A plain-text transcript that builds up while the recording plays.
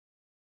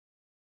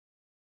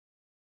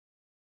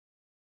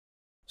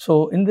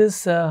So, in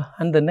this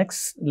and the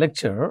next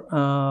lecture,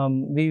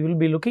 we will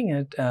be looking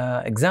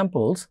at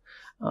examples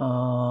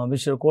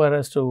which require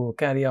us to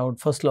carry out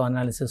first law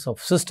analysis of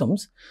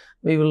systems.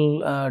 We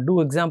will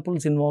do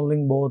examples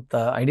involving both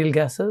ideal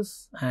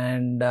gases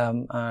and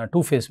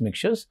two-phase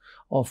mixtures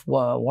of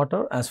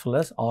water as well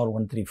as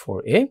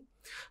R134A.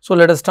 So,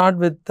 let us start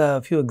with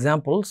a few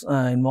examples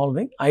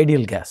involving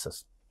ideal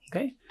gases.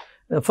 Okay.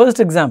 The first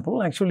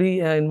example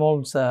actually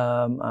involves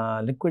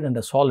liquid and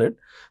a solid.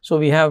 So,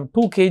 we have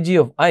 2 kg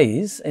of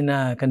ice in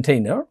a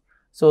container.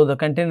 So, the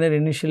container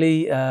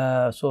initially,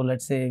 so let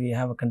us say we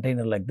have a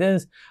container like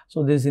this.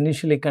 So, this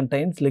initially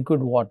contains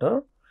liquid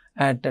water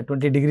at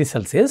 20 degrees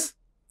Celsius,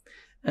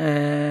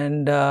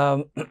 and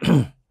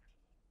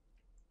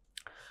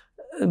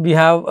we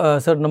have a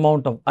certain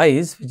amount of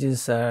ice which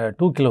is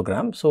 2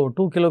 kilograms. So,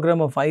 2 kilogram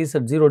of ice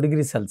at 0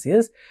 degrees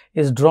Celsius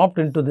is dropped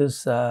into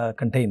this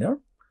container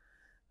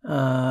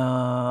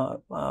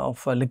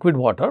of liquid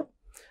water,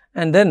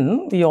 and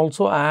then we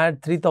also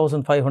add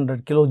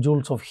 3500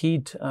 kilojoules of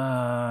heat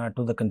to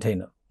the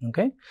container.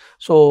 Okay.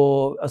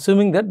 So,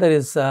 assuming that there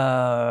is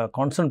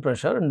constant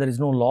pressure and there is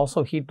no loss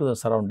of heat to the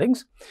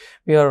surroundings,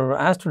 we are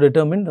asked to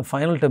determine the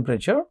final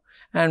temperature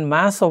and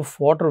mass of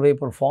water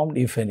vapor formed,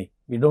 if any.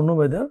 We do not know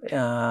whether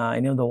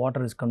any of the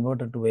water is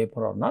converted to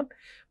vapor or not,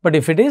 but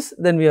if it is,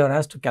 then we are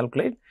asked to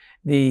calculate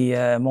the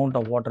amount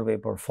of water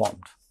vapor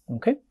formed.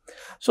 Okay.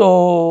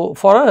 So,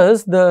 for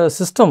us the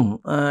system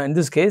in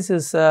this case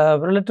is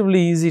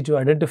relatively easy to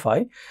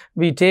identify.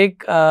 We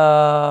take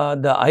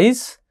the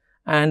ice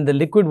and the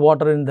liquid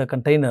water in the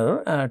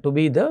container to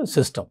be the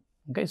system.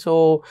 Okay.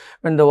 So,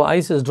 when the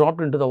ice is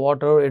dropped into the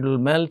water, it will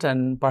melt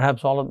and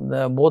perhaps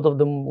both of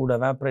them would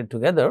evaporate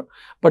together,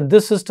 but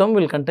this system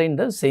will contain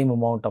the same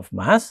amount of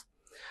mass.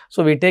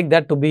 So, we take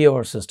that to be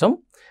our system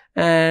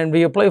and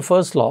we apply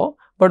first law.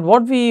 But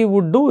what we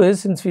would do is,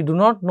 since we do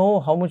not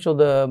know how much of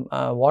the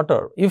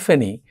water, if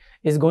any,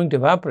 is going to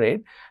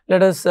evaporate,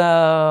 let us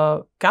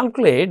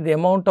calculate the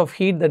amount of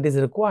heat that is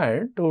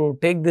required to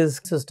take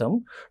this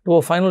system to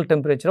a final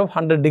temperature of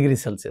 100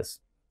 degrees Celsius.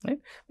 Right?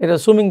 We are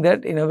assuming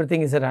that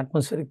everything is at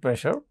atmospheric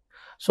pressure.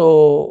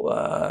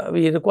 So,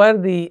 we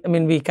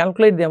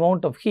calculate the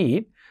amount of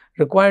heat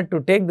required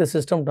to take the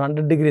system to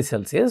 100 degrees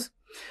Celsius,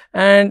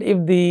 and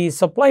if the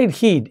supplied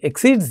heat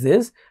exceeds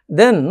this,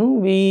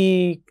 then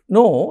we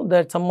know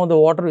that some of the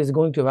water is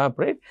going to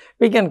evaporate.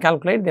 We can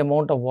calculate the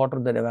amount of water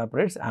that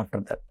evaporates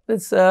after that.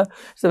 It's a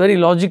very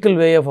logical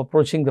way of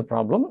approaching the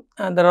problem,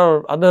 and there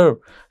are other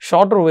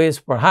shorter ways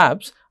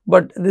perhaps,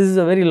 but this is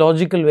a very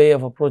logical way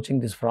of approaching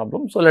this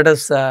problem. So, let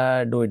us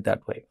do it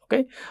that way.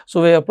 Okay.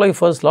 So, we apply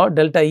first law,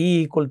 delta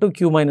E equal to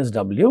Q minus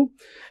W.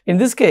 In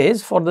this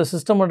case, for the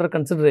system under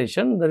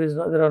consideration,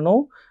 there are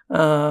no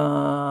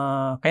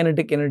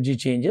kinetic energy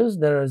changes,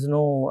 there are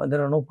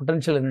no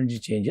potential energy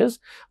changes,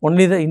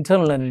 only the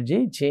internal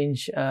energy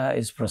change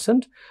is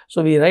present.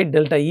 So, we write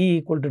delta E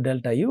equal to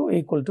delta U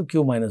equal to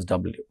Q minus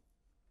W.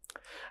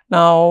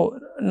 Now,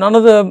 none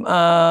of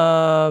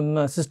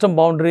the system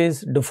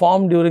boundaries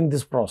deform during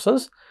this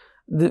process,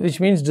 which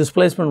means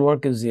displacement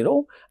work is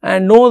 0,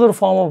 and no other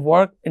form of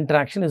work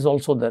interaction is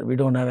also there. We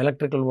do not have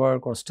electrical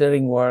work or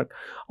steering work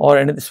or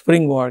any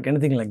spring work,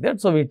 anything like that.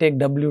 So, we take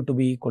W to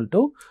be equal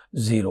to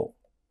 0.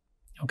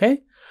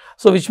 Okay.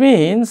 So, which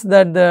means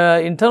that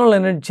the internal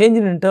energy, change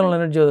in internal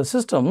energy of the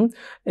system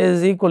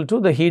is equal to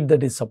the heat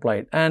that is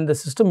supplied, and the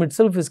system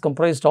itself is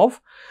comprised of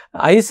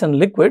ice and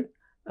liquid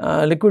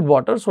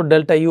water. So,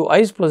 delta U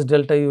ice plus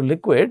delta U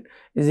liquid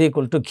is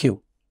equal to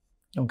Q.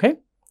 Okay.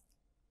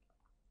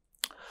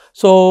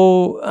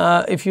 So,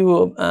 if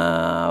you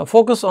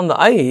focus on the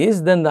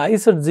ice, then the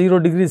ice at 0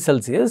 degrees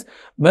Celsius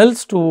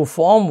melts to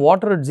form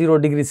water at 0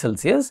 degrees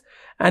Celsius,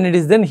 and it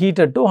is then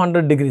heated to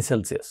 100 degrees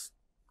Celsius.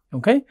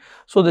 Okay.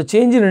 So, the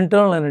change in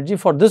internal energy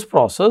for this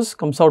process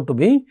comes out to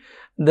be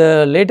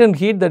the latent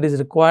heat that is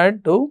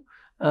required to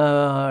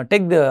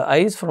take the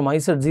ice from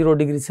ice at 0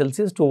 degrees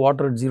Celsius to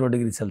water at 0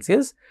 degrees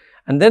Celsius,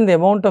 and then the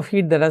amount of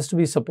heat that has to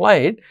be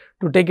supplied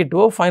to take it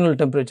to a final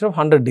temperature of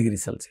 100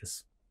 degrees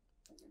Celsius.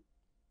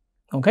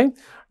 Okay.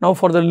 Now,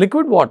 for the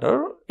liquid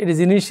water, it is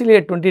initially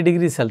at 20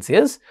 degrees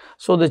Celsius.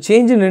 So, the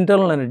change in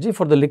internal energy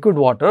for the liquid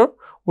water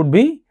would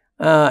be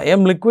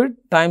m liquid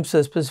times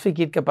the specific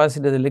heat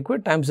capacity of the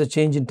liquid times the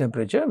change in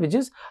temperature, which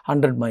is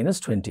 100 minus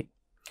 20.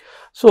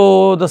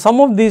 So, the sum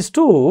of these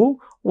two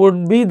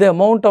would be the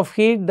amount of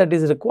heat that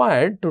is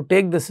required to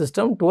take the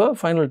system to a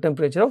final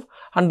temperature of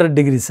 100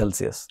 degrees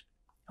Celsius.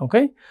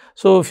 Okay.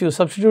 So, if you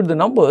substitute the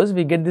numbers,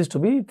 we get this to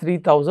be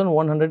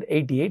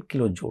 3188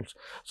 kilojoules.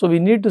 So, we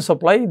need to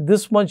supply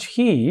this much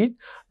heat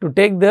to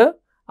take the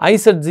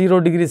ice at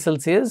 0 degrees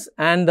Celsius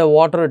and the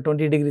water at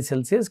 20 degrees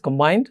Celsius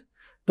combined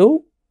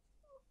to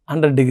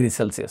 100 degrees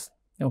Celsius.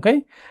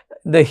 Okay.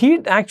 The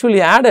heat actually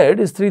added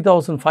is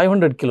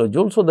 3500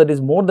 kilojoules. So, that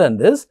is more than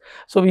this.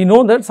 So, we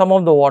know that some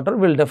of the water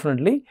will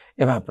definitely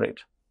evaporate.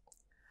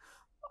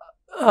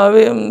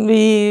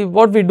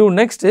 What we do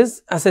next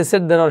is, as I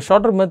said, there are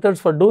shorter methods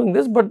for doing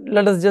this, but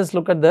let us just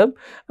look at the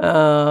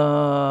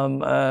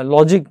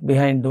logic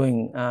behind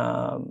doing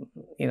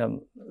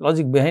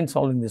logic behind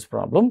solving this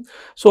problem.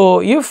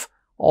 So, if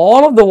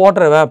all of the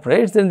water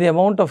evaporates, then the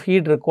amount of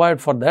heat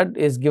required for that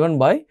is given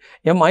by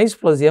m ice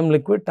plus m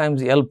liquid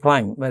times L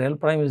prime, where L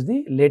prime is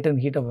the latent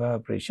heat of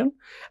evaporation,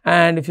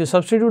 and if you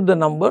substitute the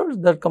numbers,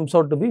 that comes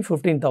out to be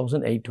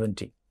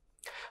 15,820.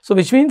 So,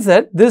 which means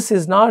that this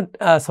is not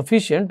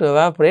sufficient to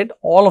evaporate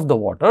all of the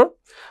water.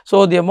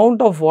 So, the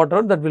amount of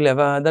water that will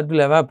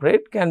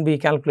evaporate can be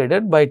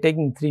calculated by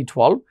taking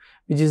 312,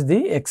 which is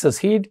the excess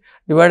heat,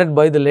 divided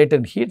by the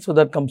latent heat. So,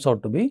 that comes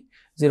out to be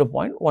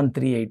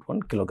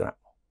 0.1381 kilogram.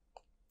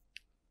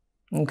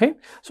 Okay.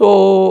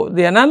 So,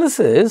 the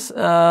analysis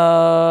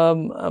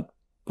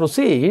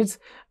proceeds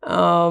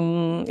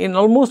in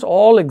almost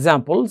all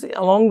examples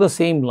along the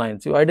same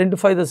lines. You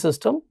identify the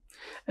system,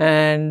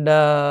 and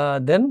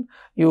then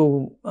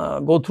you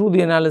go through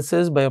the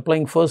analysis by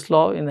applying first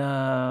law in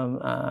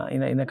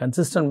a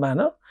consistent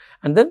manner,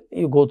 and then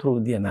you go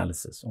through the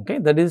analysis. Okay.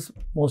 That is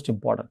most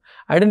important.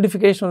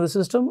 Identification of the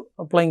system,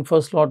 applying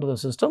first law to the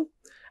system,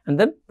 and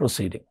then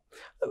proceeding.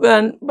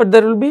 But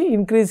there will be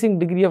increasing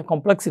degree of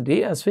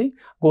complexity as we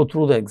go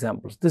through the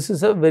examples. This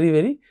is a very,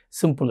 very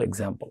simple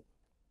example.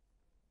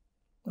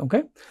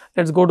 Okay.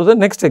 Let us go to the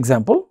next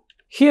example.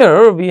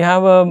 Here we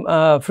have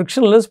a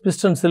frictionless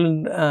piston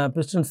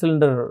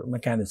cylinder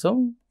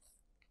mechanism.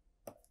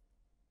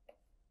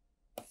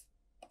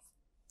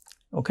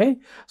 Okay.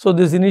 So,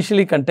 this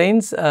initially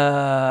contains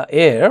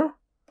air,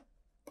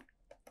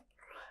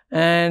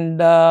 and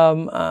the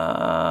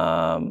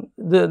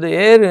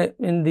air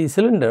in the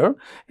cylinder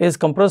is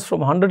compressed from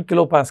 100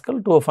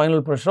 kilopascal to a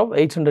final pressure of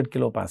 800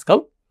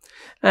 kilopascal,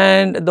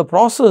 and the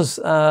process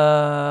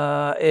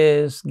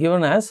is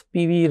given as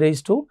PV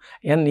raised to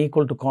n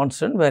equal to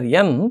constant, where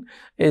n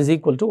is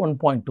equal to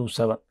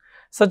 1.27.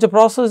 Such a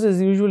process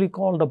is usually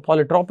called a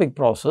polytropic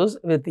process,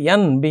 with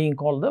n being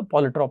called the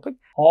polytropic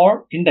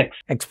or index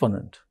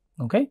exponent.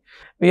 Okay.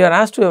 We are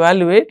asked to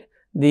evaluate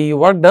the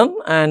work done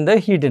and the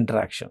heat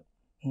interaction.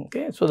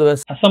 Okay. So, the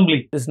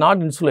assembly is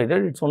not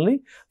insulated, it is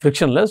only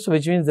frictionless,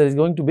 which means there is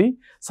going to be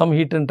some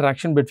heat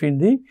interaction between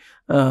the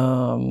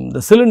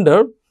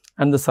cylinder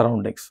and the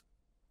surroundings.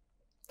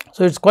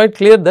 So, it is quite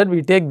clear that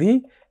we take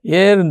the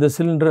air in the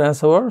cylinder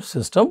as our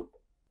system.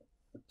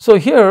 So,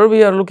 here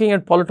we are looking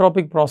at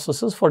polytropic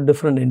processes for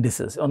different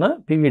indices on a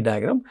PV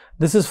diagram.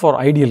 This is for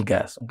ideal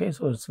gas. Okay.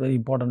 So, it is very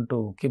important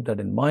to keep that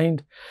in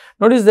mind.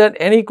 Notice that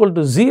n equal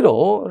to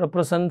 0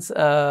 represents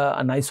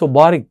an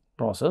isobaric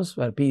process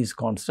where P is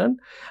constant,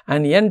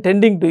 and n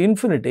tending to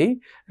infinity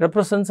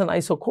represents an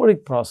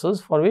isochoric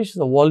process for which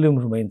the volume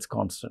remains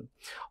constant.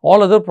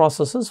 All other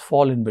processes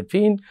fall in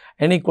between.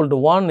 N equal to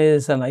 1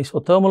 is an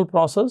isothermal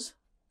process.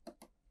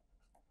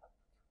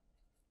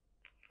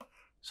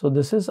 So,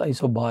 this is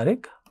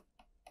isobaric,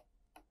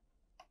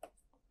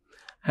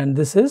 and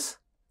this is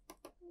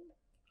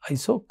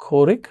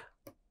isochoric,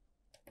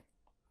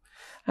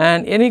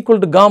 and n equal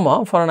to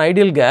gamma for an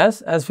ideal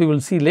gas, as we will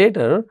see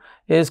later,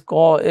 is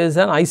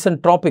an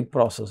isentropic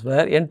process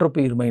where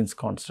entropy remains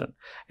constant.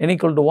 N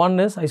equal to 1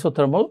 is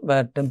isothermal,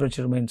 where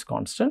temperature remains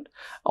constant.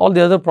 All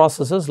the other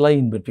processes lie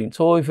in between.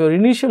 So, if your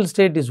initial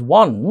state is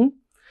 1,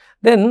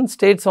 then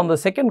states on the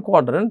second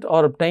quadrant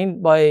are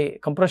obtained by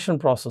compression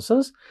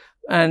processes,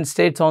 and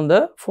states on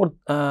the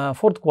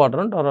fourth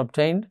quadrant are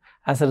obtained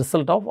as a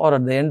result of or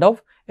at the end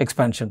of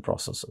expansion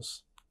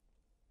processes.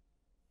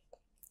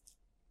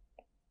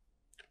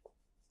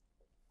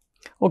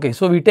 Okay.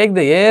 So, we take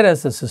the air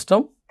as a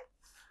system,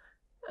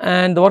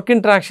 and the work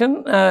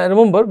interaction,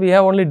 remember we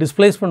have only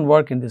displacement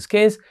work in this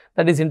case,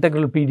 that is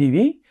integral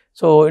PdV.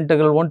 So,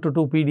 integral 1 to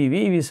 2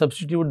 PdV, we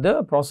substitute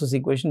the process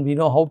equation. We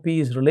know how P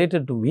is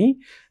related to V,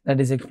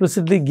 that is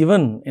explicitly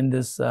given in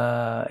this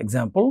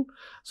example.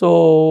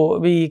 So,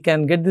 we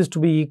can get this to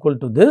be equal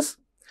to this,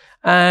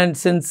 and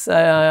since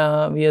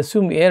we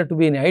assume air to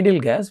be an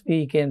ideal gas,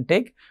 we can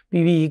take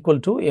PV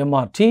equal to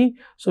mRT.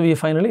 So, we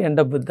finally end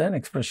up with an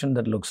expression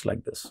that looks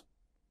like this.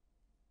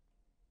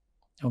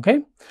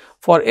 Okay.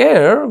 For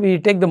air, we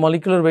take the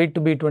molecular weight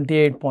to be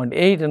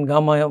 28.8 and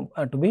gamma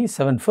to be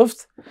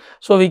 7/5.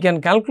 So, we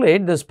can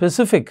calculate the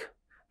specific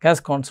gas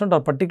constant or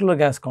particular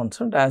gas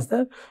constant as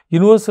the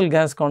universal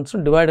gas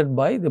constant divided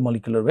by the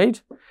molecular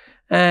weight,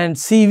 and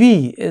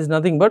CV is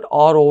nothing but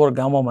R over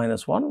gamma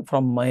minus 1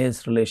 from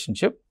Myers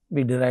relationship.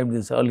 We derived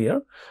this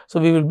earlier. So,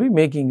 we will be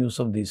making use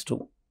of these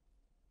two.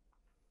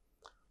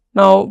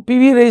 Now,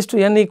 PV raised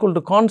to n equal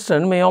to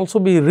constant may also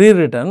be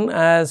rewritten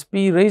as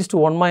P raised to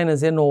 1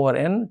 minus n over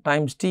n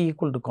times T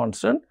equal to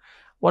constant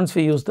once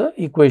we use the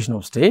equation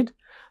of state.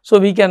 So,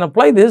 we can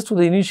apply this to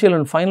the initial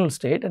and final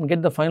state and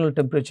get the final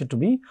temperature to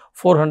be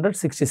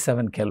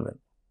 467 Kelvin.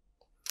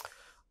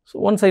 So,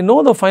 once I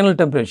know the final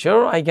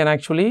temperature, I can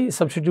actually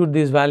substitute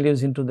these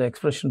values into the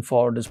expression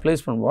for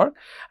displacement work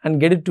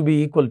and get it to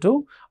be equal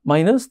to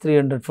minus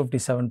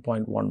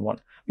 357.11.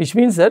 Which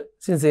means that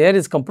since the air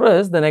is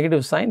compressed, the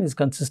negative sign is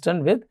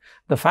consistent with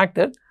the fact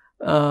that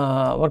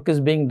work is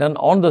being done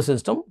on the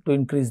system to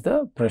increase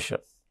the pressure.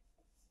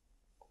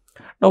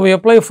 Now, we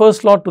apply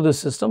first law to this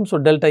system. So,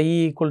 delta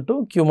E equal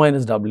to Q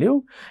minus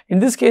W. In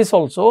this case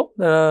also,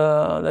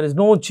 there is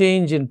no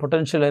change in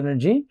potential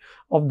energy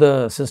of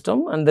the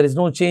system and there is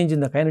no change in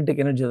the kinetic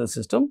energy of the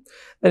system.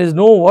 There is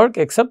no work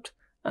except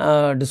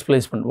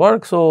displacement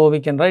work. So, we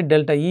can write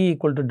delta E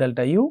equal to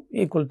delta U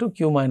equal to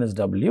Q minus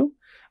W,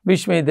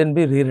 which may then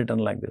be rewritten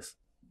like this.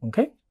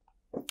 Okay.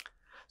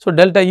 So,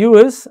 delta U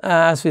is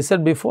as we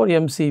said before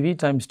mCV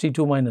times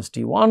T2 minus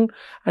T1,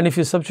 and if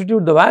you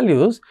substitute the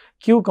values,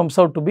 Q comes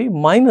out to be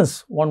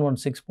minus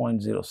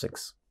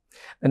 116.06.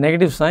 The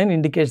negative sign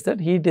indicates that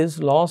heat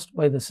is lost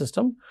by the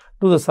system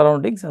to the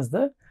surroundings as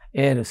the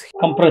air is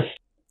compressed.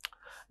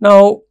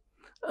 Now,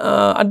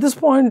 at this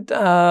point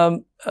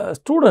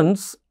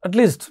students, at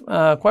least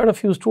quite a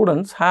few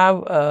students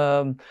have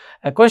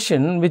a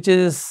question, which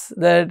is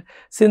that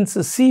since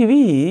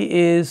CV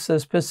is a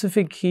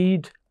specific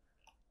heat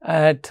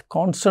at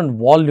constant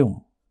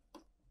volume,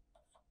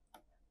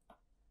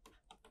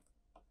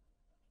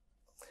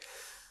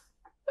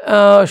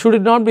 should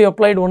it not be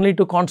applied only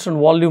to constant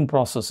volume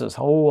processes?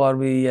 How are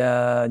we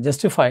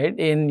justified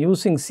in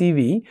using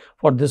CV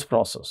for this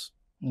process?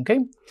 Okay.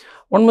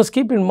 One must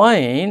keep in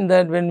mind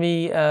that when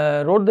we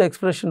wrote the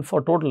expression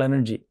for total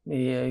energy,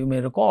 you may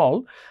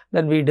recall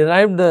that we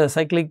derived the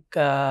cyclic,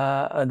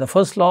 the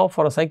first law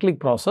for a cyclic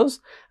process,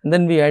 and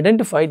then we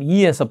identified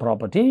E as a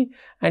property,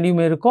 and you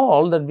may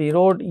recall that we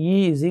wrote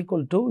E is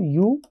equal to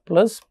U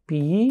plus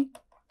PE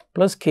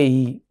plus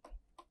KE.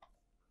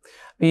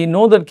 We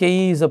know that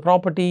KE is a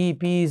property,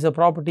 P is a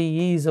property,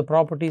 E is a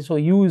property, so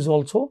U is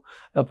also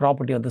a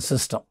property of the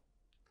system,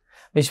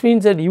 which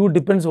means that U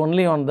depends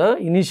only on the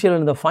initial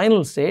and the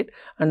final state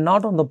and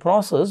not on the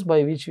process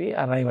by which we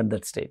arrive at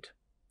that state.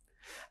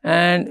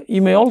 And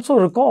you may also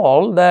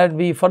recall that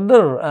we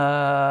further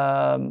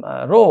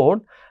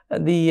wrote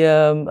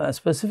the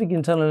specific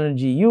internal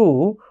energy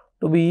U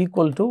to be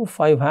equal to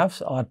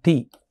 5/2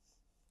 RT,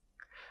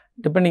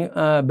 depending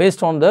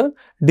based on the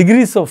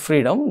degrees of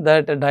freedom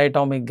that a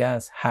diatomic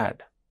gas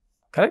had,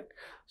 correct.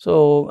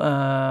 So,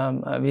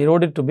 we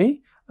wrote it to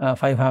be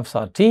 5/2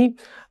 RT.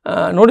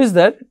 Notice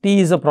that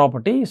T is a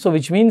property, so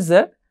which means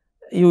that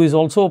U is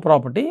also a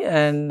property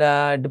and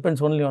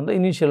depends only on the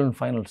initial and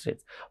final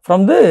states.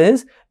 From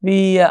this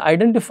we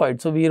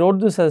identified, so we wrote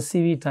this as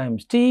CV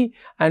times T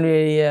and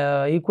we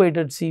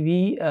equated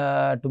CV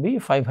to be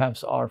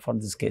 5/2 R for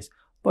this case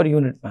per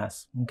unit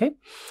mass. Okay.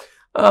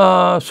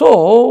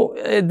 So,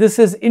 this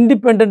is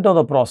independent of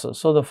the process.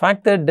 So, the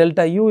fact that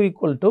delta U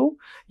equal to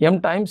m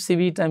times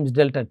CV times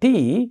delta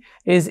T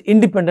is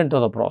independent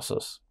of the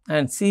process,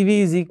 and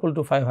CV is equal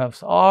to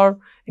 5/2 R,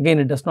 again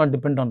it does not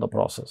depend on the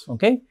process.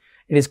 Okay.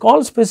 It is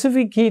called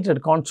specific heat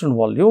at constant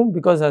volume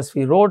because, as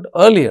we wrote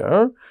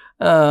earlier,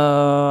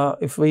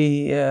 if we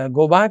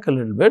go back a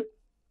little bit,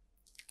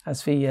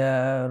 as we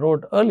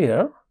wrote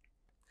earlier,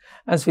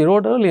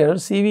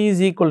 CV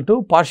is equal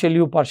to partial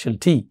U partial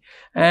T,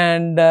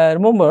 and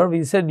remember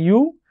we said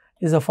U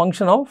is a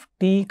function of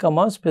T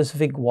comma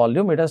specific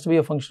volume. It has to be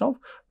a function of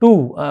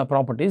two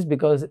properties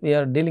because we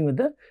are dealing with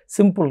the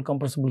simple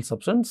compressible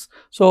substance.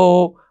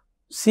 So,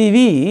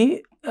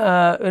 CV,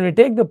 when we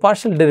take the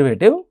partial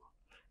derivative,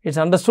 it is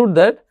understood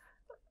that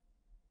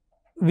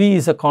V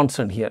is a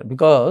constant here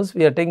because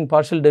we are taking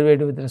partial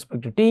derivative with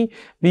respect to T.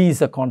 V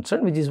is a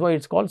constant, which is why it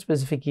is called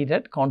specific heat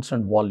at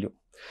constant volume.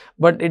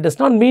 But it does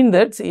not mean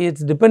that it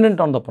is dependent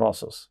on the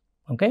process.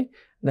 Okay.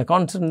 The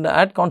constant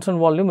at constant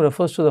volume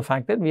refers to the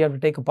fact that we have to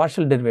take a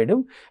partial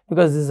derivative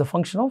because this is a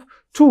function of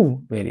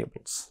two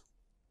variables.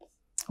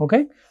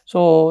 Okay.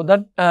 So,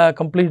 that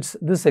completes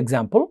this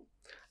example.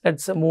 Let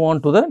us move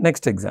on to the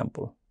next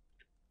example.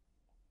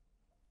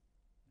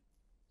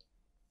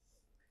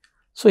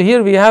 So,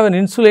 here we have an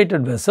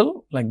insulated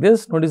vessel like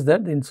this. Notice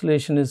that the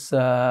insulation is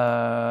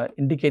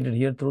indicated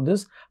here through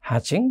this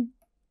hatching.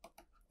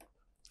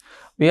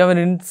 We have an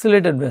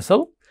insulated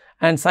vessel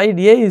and side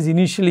A is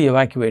initially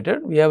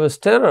evacuated. We have a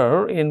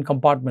stirrer in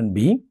compartment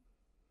B,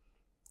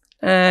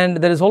 and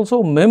there is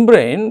also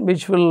membrane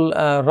which will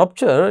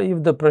rupture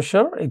if the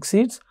pressure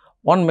exceeds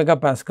 1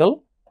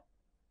 megapascal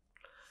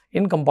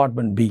in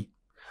compartment B.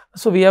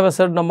 So, we have a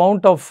certain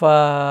amount of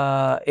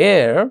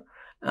air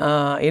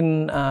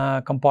in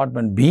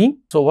compartment B.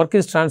 So, work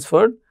is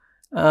transferred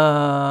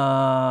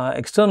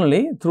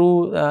externally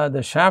through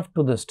the shaft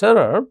to the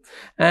stirrer,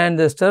 and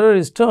the stirrer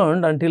is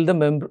turned until the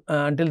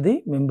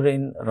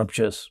membrane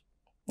ruptures.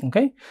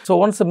 Okay. So,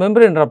 once the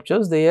membrane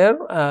ruptures, the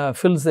air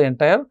fills the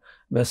entire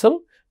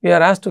vessel. We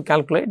are asked to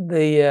calculate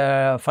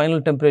the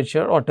final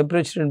temperature or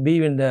temperature in B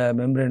when the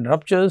membrane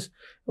ruptures,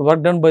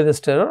 work done by the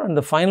stirrer, and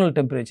the final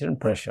temperature and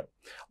pressure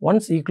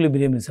once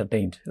equilibrium is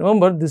attained.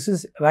 Remember, this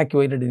is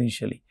evacuated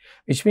initially,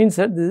 which means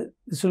that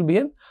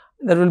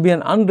there will be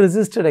an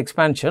unresisted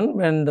expansion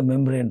when the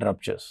membrane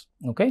ruptures.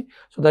 Okay.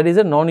 So, that is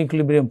a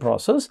non-equilibrium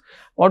process.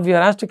 What we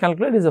are asked to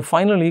calculate is the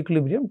final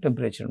equilibrium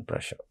temperature and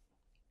pressure.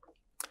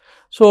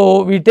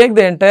 So, we take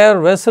the entire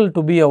vessel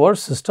to be our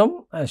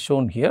system as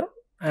shown here,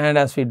 and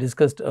as we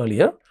discussed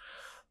earlier.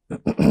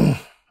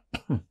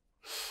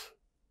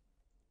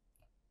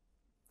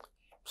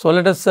 So,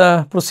 let us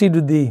proceed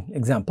with the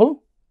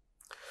example.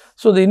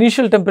 So, the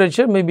initial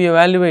temperature may be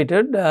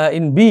evaluated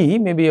in B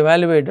may be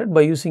evaluated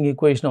by using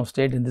equation of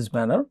state in this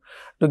manner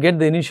to get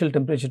the initial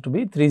temperature to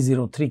be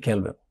 303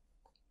 Kelvin.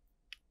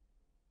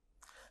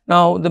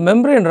 Now, the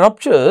membrane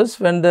ruptures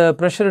when the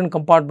pressure in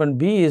compartment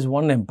B is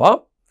 1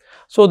 MPa.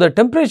 So, the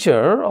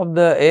temperature of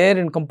the air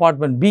in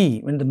compartment B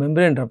when the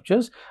membrane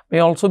ruptures may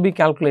also be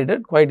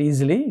calculated quite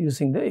easily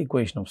using the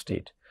equation of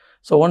state.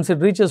 So, once it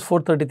reaches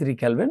 433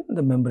 Kelvin,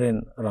 the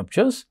membrane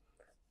ruptures.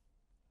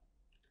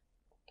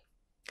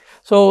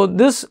 So,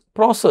 this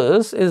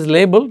process is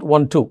labeled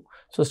 1-2.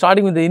 So,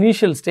 starting with the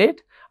initial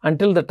state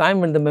until the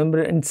time when the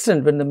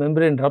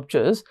membrane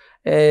ruptures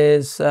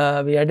is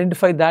we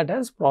identify that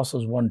as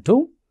process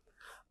 1-2.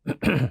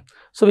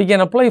 So, we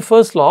can apply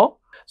first law.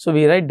 So,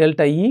 we write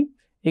delta E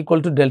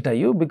equal to delta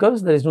U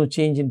because there is no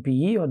change in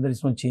PE or there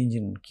is no change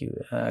in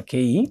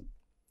KE.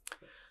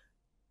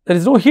 There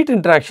is no heat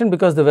interaction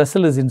because the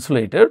vessel is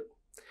insulated,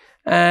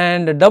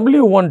 and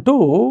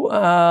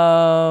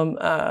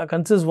W12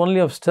 consists only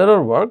of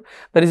stirrer work.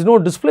 There is no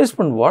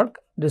displacement work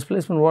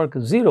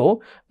is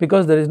 0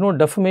 because there is no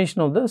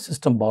deformation of the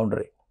system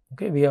boundary.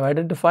 Okay, we have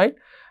identified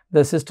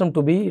the system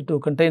to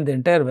contain the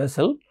entire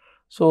vessel.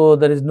 So,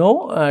 there is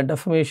no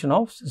deformation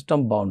of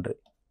system boundary.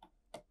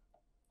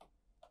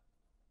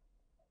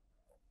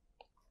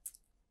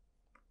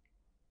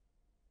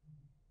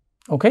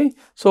 Okay.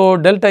 So,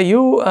 delta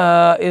U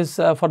is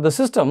for the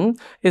system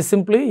is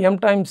simply m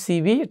times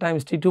Cv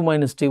times T2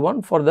 minus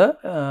T1 for the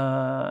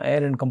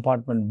air in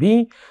compartment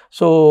B.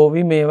 So,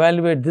 we may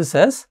evaluate this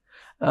as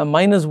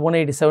minus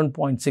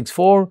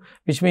 187.64,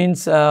 which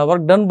means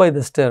work done by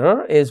the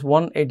stirrer is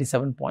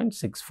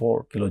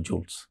 187.64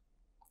 kilojoules.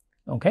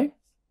 Okay.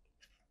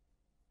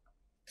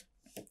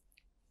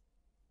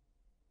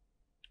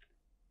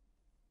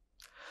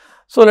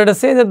 So, let us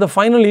say that the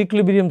final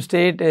equilibrium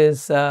state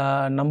is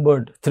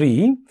numbered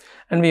 3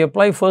 and we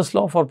apply first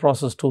law for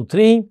process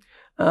 2-3.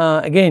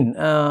 Again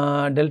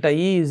delta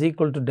E is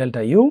equal to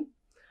delta U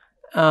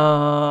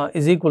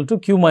is equal to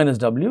Q minus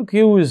W.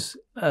 Q is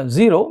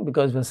 0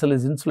 because vessel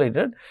is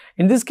insulated.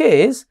 In this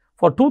case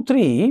for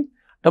 2-3,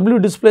 W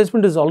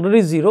displacement is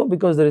already 0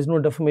 because there is no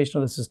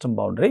deformation of the system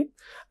boundary.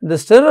 The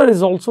stirrer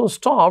is also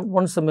stopped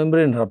once the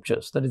membrane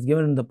ruptures, that is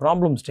given in the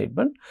problem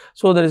statement.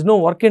 So, there is no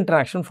work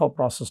interaction for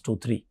process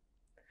 2-3.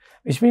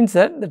 Which means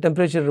that the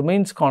temperature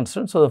remains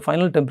constant. So, the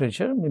final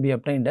temperature may be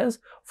obtained as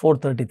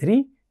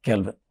 433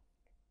 Kelvin.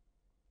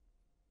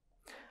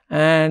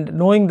 And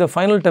knowing the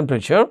final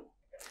temperature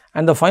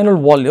and the final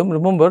volume,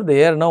 remember the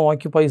air now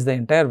occupies the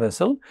entire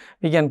vessel,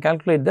 we can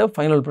calculate the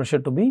final pressure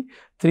to be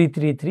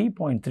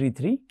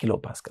 333.33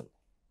 kilopascal.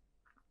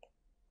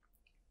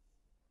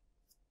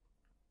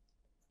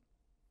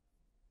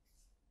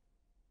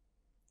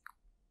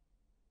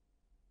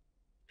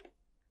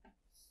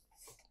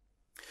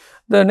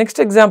 The next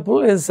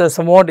example is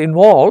somewhat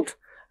involved,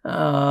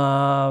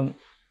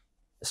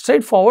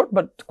 straightforward,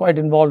 but quite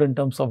involved in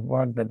terms of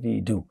work that we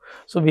do.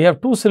 So, we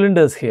have two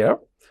cylinders here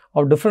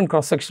of different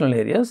cross sectional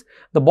areas.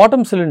 The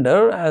bottom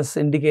cylinder as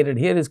indicated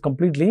here is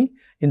completely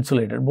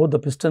insulated, both the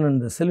piston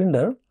and the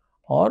cylinder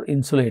are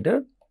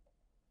insulated.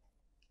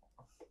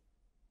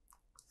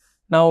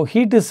 Now,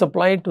 heat is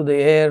supplied to the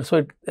air.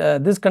 So,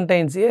 this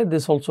contains air,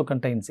 this also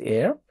contains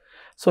air.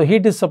 So,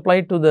 heat is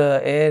supplied to the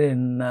air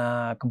in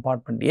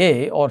compartment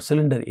A or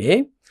cylinder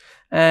A,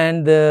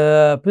 and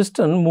the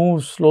piston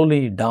moves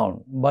slowly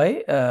down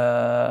by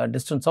a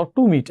distance of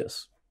 2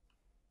 meters.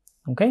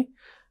 Okay.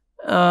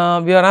 We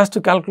are asked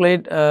to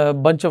calculate a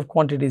bunch of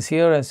quantities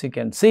here, as you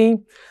can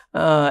see.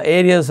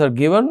 Areas are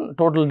given,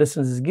 total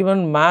distance is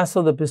given, mass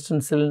of the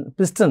piston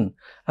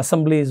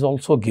assembly is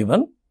also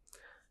given.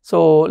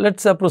 So,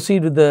 let us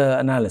proceed with the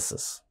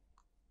analysis.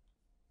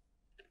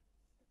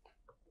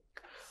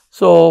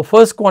 So,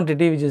 first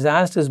quantity which is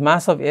asked is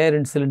mass of air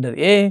in cylinder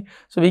A.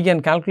 So, we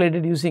can calculate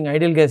it using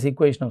ideal gas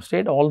equation of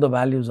state, all the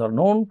values are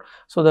known.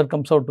 So, that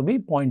comes out to be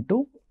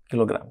 0.2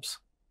 kilograms.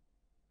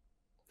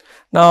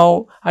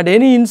 Now, at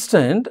any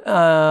instant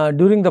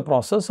during the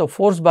process, a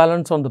force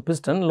balance on the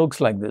piston looks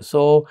like this.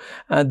 So,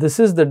 this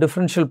is the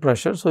differential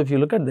pressure. So, if you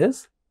look at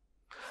this,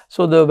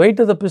 so the weight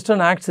of the piston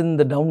acts in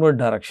the downward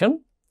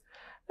direction.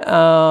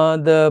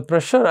 The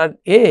pressure at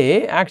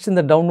A acts in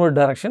the downward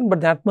direction, but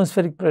the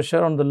atmospheric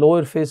pressure on the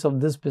lower face of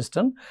this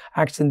piston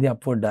acts in the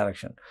upward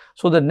direction.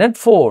 So, the net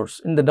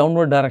force in the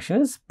downward direction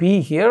is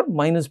P here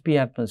minus P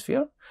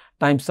atmosphere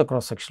times the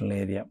cross sectional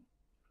area.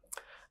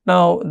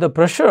 Now, the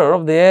pressure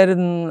of the air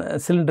in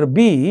cylinder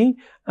B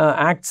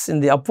acts in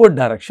the upward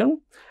direction.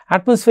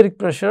 Atmospheric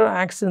pressure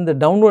acts in the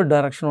downward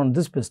direction on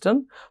this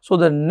piston. So,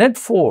 the net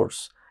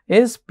force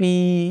is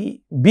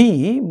P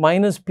B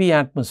minus P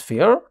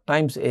atmosphere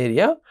times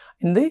area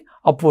in the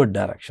upward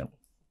direction.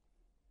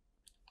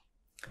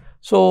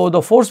 So,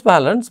 the force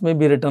balance may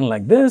be written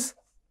like this,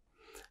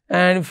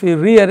 and if we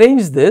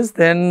rearrange this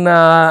then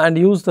and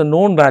use the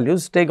known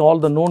values, take all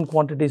the known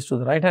quantities to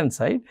the right hand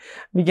side,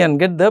 we can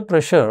get the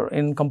pressure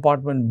in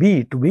compartment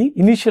B to be,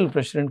 initial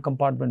pressure in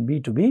compartment B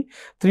to be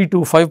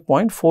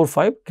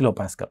 325.45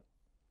 kilopascal.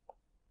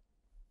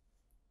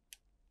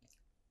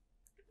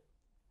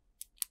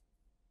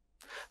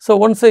 So,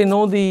 once I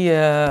know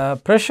the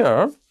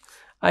pressure,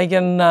 I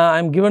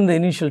am given the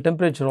initial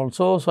temperature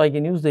also. So, I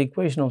can use the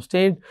equation of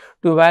state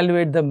to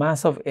evaluate the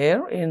mass of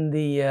air in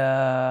the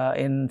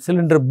in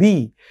cylinder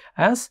B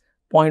as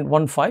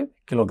 0.15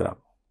 kilogram.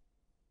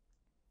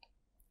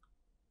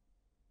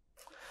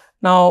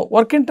 Now,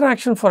 work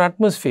interaction for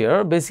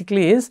atmosphere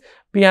basically is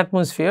P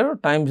atmosphere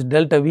times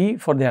delta V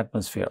for the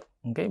atmosphere,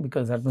 okay,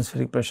 because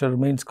atmospheric pressure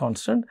remains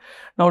constant.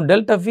 Now,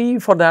 delta V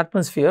for the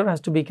atmosphere has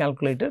to be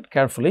calculated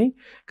carefully,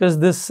 because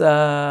this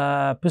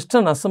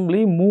piston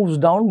assembly moves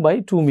down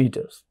by 2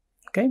 meters,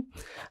 okay.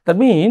 That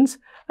means,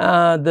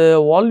 the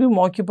volume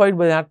occupied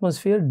by the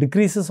atmosphere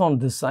decreases on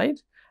this side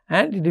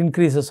and it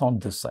increases on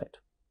this side,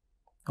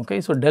 okay.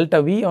 So,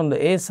 delta V on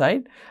the A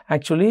side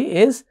actually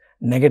is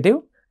negative,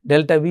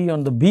 delta V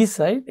on the B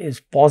side is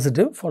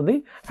positive for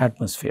the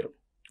atmosphere.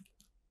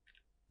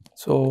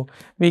 So,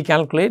 we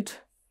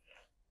calculate,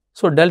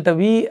 so delta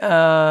V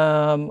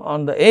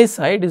on the A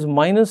side is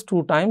minus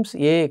 2 times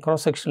A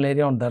cross sectional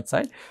area on that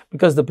side,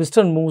 because the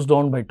piston moves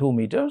down by 2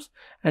 meters,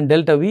 and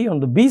delta V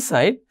on the B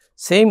side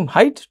same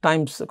height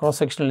times cross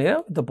sectional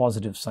area with the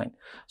positive sign.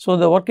 So,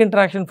 the work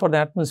interaction for the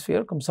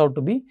atmosphere comes out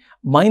to be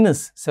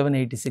minus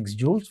 786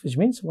 joules, which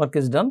means work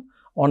is done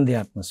on the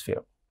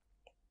atmosphere.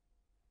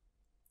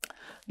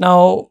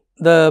 Now,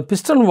 the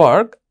piston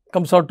work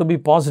comes out to be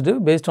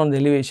positive based on the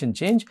elevation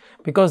change,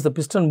 because the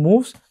piston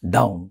moves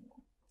down,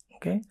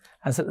 okay.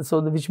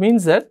 Which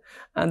means that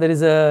there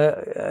is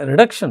a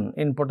reduction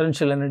in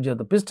potential energy of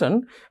the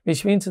piston,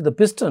 which means that the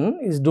piston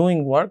is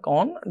doing work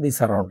on the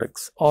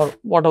surroundings or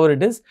whatever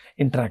it is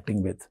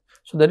interacting with.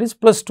 So, that is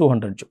plus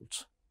 200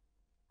 joules.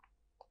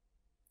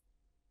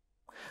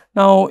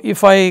 Now,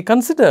 if I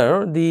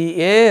consider the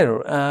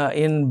air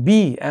in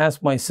B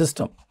as my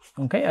system,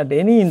 okay, at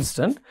any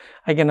instant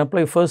I can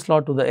apply first law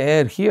to the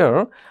air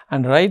here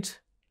and write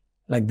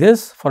like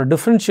this for a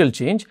differential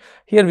change.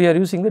 Here we are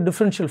using the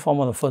differential form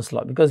of the first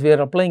law, because we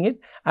are applying it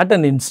at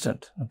an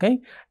instant, okay.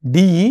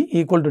 dE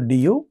equal to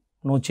du,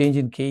 no change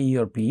in Ke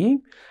or Pe,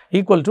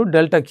 equal to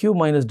delta Q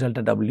minus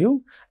delta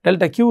W.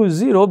 Delta Q is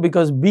 0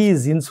 because B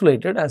is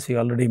insulated, as we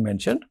already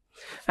mentioned,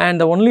 and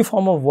the only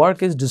form of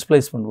work is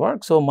displacement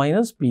work. So,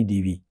 minus P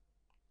dV.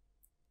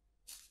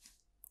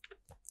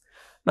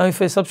 Now, if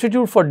I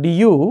substitute for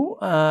du,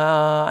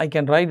 I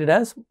can write it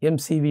as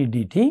mCV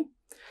dt,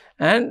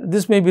 and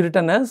this may be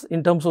written as,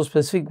 in terms of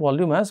specific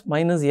volume, as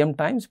minus m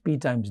times P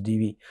times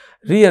dV.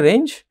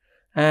 Rearrange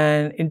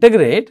and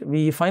integrate,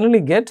 we finally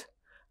get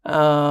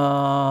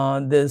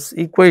this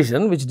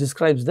equation which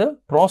describes the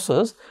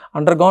process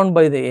undergone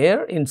by the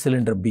air in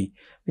cylinder B,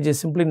 which is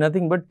simply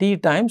nothing but T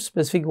times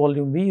specific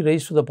volume V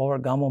raised to the power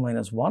gamma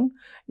minus 1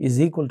 is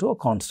equal to a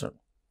constant.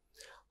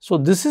 So,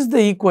 this is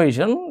the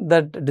equation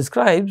that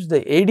describes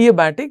the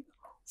adiabatic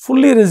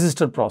fully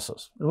resistor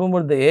process.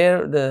 Remember,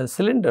 the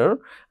cylinder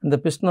and the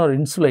piston are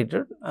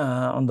insulated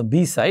on the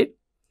B side.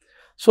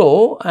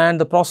 So, and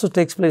the process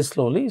takes place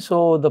slowly.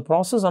 So, the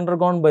process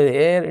undergone by the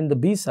air in the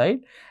B side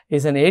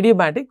is an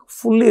adiabatic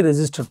fully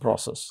resistor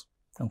process,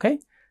 okay,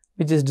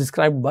 which is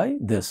described by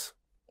this.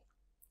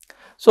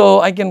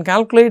 So, I can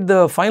calculate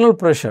the final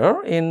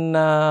pressure in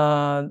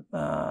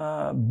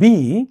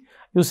B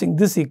using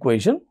this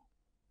equation.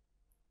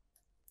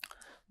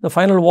 The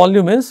final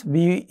volume is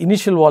V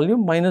initial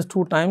volume minus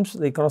 2 times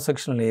the cross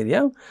sectional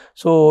area.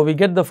 So, we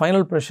get the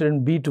final pressure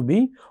in B to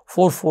be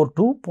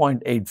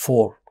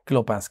 442.84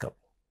 kilopascal.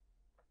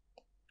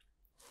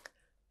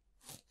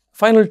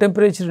 Final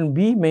temperature in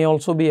B may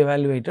also be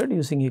evaluated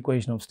using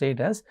equation of state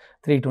as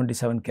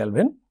 327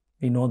 Kelvin.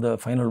 We know the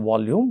final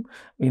volume,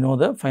 we know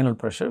the final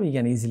pressure, we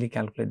can easily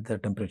calculate the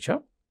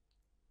temperature.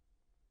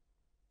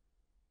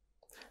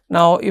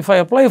 Now, if I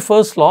apply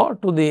first law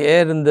to the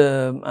air in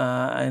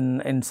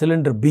the in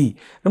cylinder B,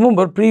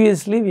 remember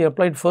previously we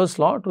applied first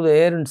law to the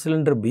air in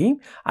cylinder B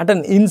at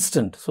an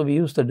instant. So, we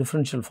used the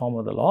differential form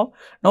of the law.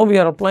 Now, we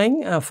are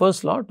applying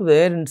first law to the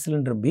air in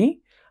cylinder B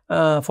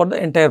for the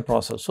entire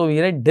process. So, we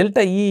write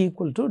delta E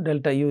equal to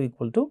delta U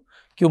equal to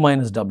Q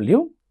minus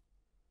W,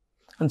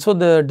 and so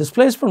the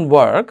displacement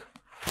work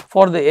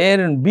for the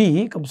air in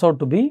B comes out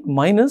to be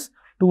minus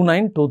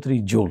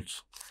 2923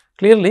 joules.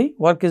 Clearly,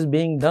 work is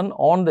being done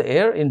on the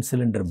air in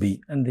cylinder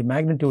B, and the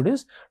magnitude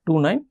is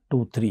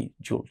 2923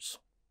 joules.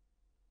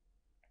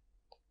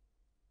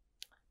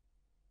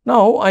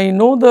 Now, I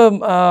know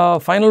the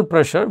final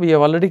pressure. We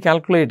have already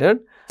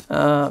calculated.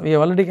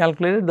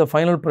 The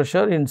final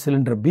pressure in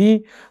cylinder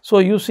B. So,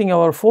 using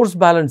our force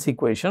balance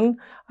equation,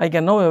 I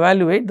can now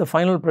evaluate the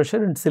final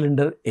pressure in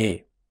cylinder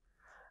A.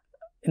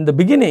 In the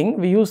beginning,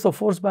 we used the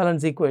force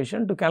balance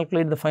equation to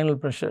calculate the final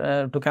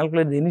pressure, to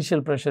calculate the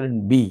initial pressure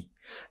in B.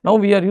 Now,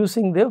 we are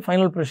using the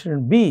final pressure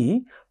in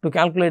B to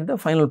calculate the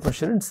final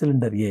pressure in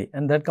cylinder A,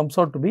 and that comes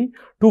out to be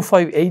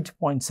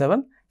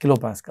 258.7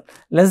 kilopascal,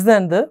 less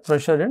than the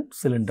pressure in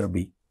cylinder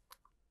B.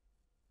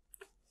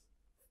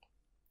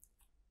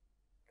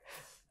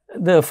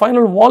 The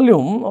final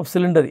volume of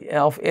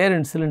air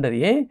in cylinder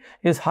A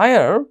is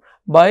higher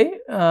by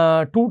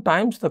 2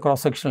 times the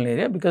cross sectional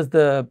area, because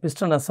the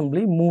piston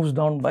assembly moves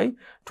down by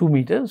 2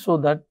 meters. So,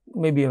 that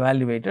may be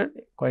evaluated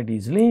quite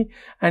easily,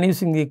 and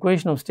using the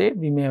equation of state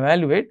we may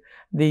evaluate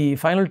the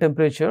final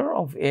temperature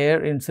of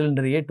air in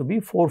cylinder A to be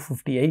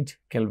 458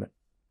 Kelvin.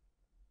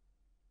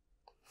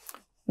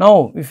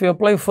 Now, if we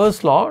apply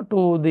first law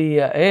to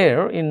the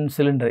air in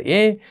cylinder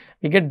A,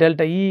 we get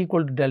delta E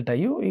equal to delta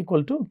U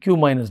equal to Q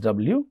minus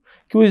W.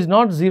 Q is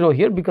not 0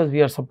 here because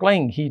we are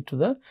supplying heat to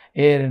the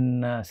air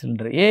in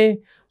cylinder A.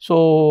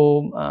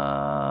 So,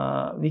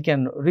 we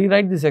can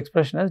rewrite this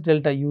expression as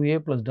delta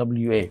UA plus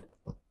WA.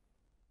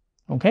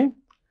 Okay.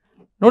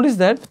 Notice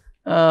that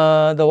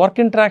the work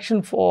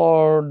interaction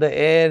for the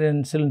air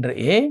in cylinder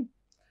A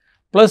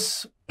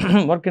plus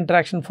work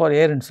interaction for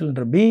air in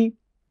cylinder B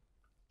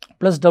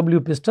plus W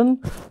piston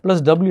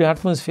plus W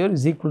atmosphere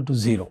is equal to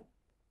 0.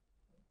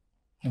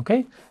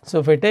 Okay. So,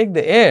 if I take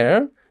the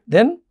air,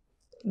 then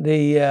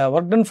the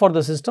work done for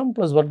the system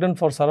plus work done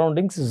for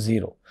surroundings is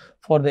 0.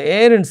 For the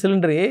air in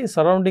cylinder A,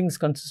 surroundings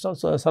consist of,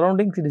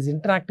 surroundings it is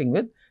interacting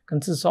with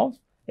consists of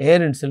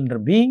air in cylinder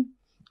B,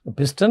 the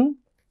piston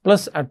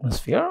plus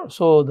atmosphere.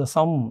 So, the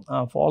sum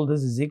of all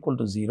this is equal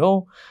to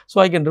 0.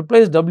 So, I can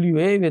replace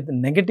WA with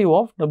negative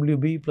of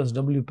WB plus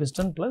W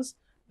piston plus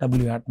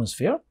W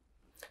atmosphere.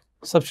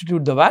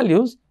 Substitute the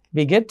values,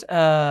 we get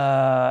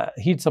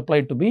heat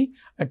supplied to be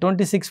at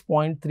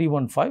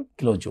 26.315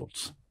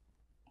 kilojoules.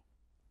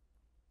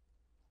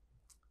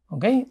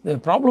 Okay. The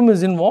problem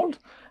is involved,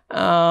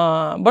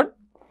 but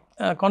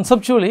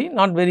conceptually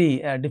not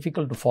very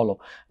difficult to follow.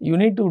 You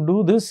need to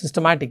do this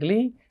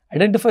systematically,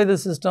 identify the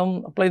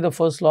system, apply the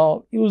first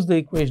law, use the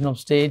equation of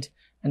state,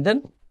 and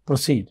then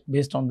proceed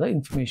based on the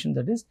information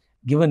that is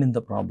given in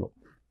the problem.